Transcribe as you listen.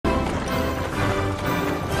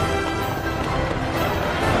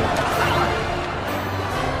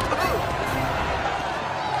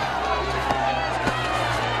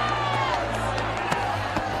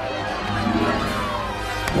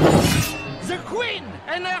queen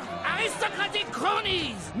and her aristocratic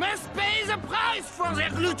cronies must pay the price for their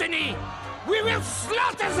gluttony. We will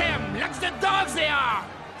slaughter them like the dogs they are,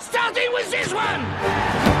 starting with this one!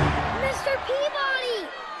 Mr. Peabody!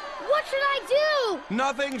 What should I do?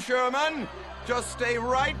 Nothing, Sherman. Just stay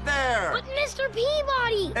right there. But Mr.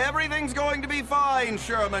 Peabody! Everything's going to be fine,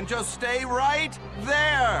 Sherman. Just stay right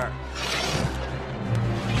there.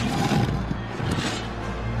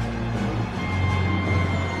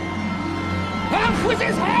 Off with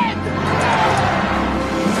his head!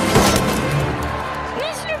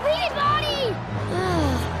 Mr. Peabody!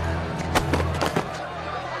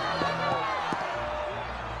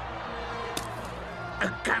 A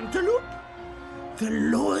cantaloupe? The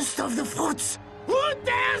lowest of the fruits. Who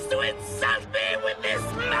dares to insult me with this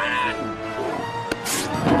melon?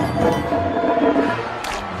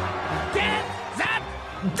 Get that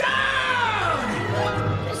dog!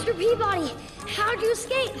 Mr. Peabody, how'd you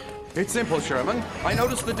escape? It's simple, Sherman. I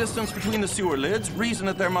noticed the distance between the sewer lids, reasoned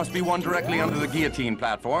that there must be one directly under the guillotine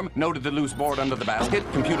platform, noted the loose board under the basket,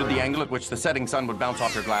 computed the angle at which the setting sun would bounce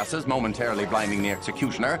off your glasses, momentarily blinding the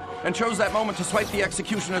executioner, and chose that moment to swipe the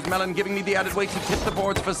executioner's melon, giving me the added weight to tip the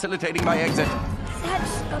boards, facilitating my exit.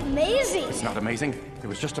 That's amazing. It's not amazing. It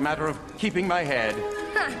was just a matter of keeping my head.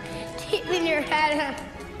 Huh. Keeping your head, huh?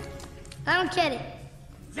 I don't get it.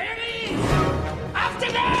 There he is! After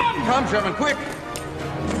them! Come, Sherman, quick!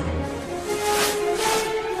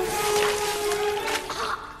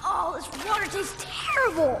 Oh, this water tastes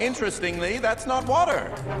terrible. Interestingly, that's not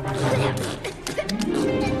water.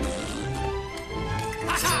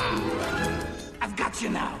 I've got you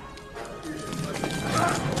now.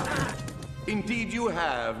 Indeed you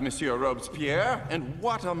have, Monsieur Robespierre, and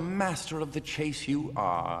what a master of the chase you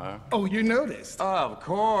are. Oh, you noticed? Of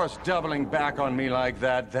course, doubling back on me like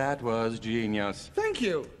that was genius. Thank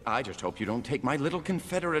you. I just hope you don't take my little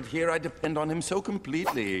Confederate here. I depend on him so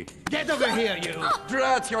completely. Get over here, you!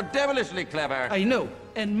 Drats, you're devilishly clever. I know,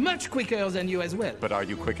 and much quicker than you as well. But are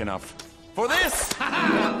you quick enough for this?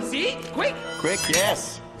 See? Quick! Quick,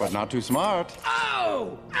 yes, but not too smart.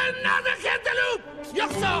 Oh! Another cantaloupe! You're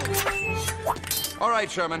so... All right,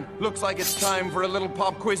 Sherman. Looks like it's time for a little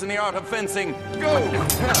pop quiz in the art of fencing. Go!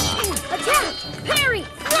 Attack! Parry!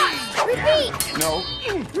 Thrust! Repeat! No.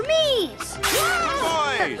 Remise!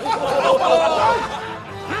 Boy!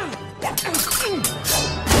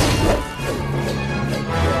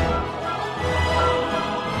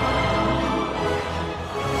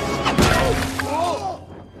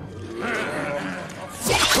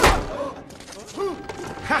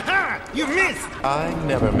 Ha-ha! You missed! I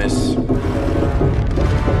never miss.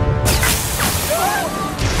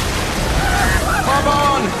 Come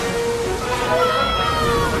on!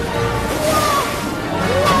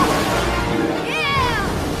 Yeah!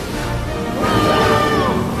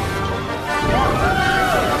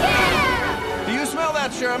 Do you smell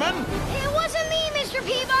that, Sherman? It wasn't me, Mr.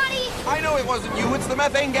 Peabody! I know it wasn't you. It's the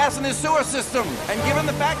methane gas in his sewer system. And given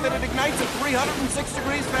the fact that it ignites at 306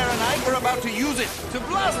 degrees Fahrenheit, we're about to use it to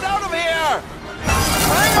blast out of here!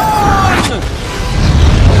 Hang on!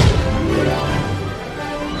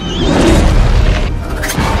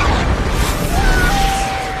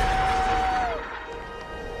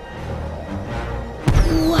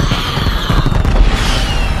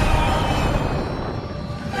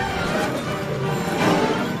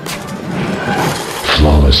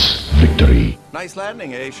 Flawless victory. Nice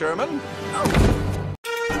landing, eh, Sherman?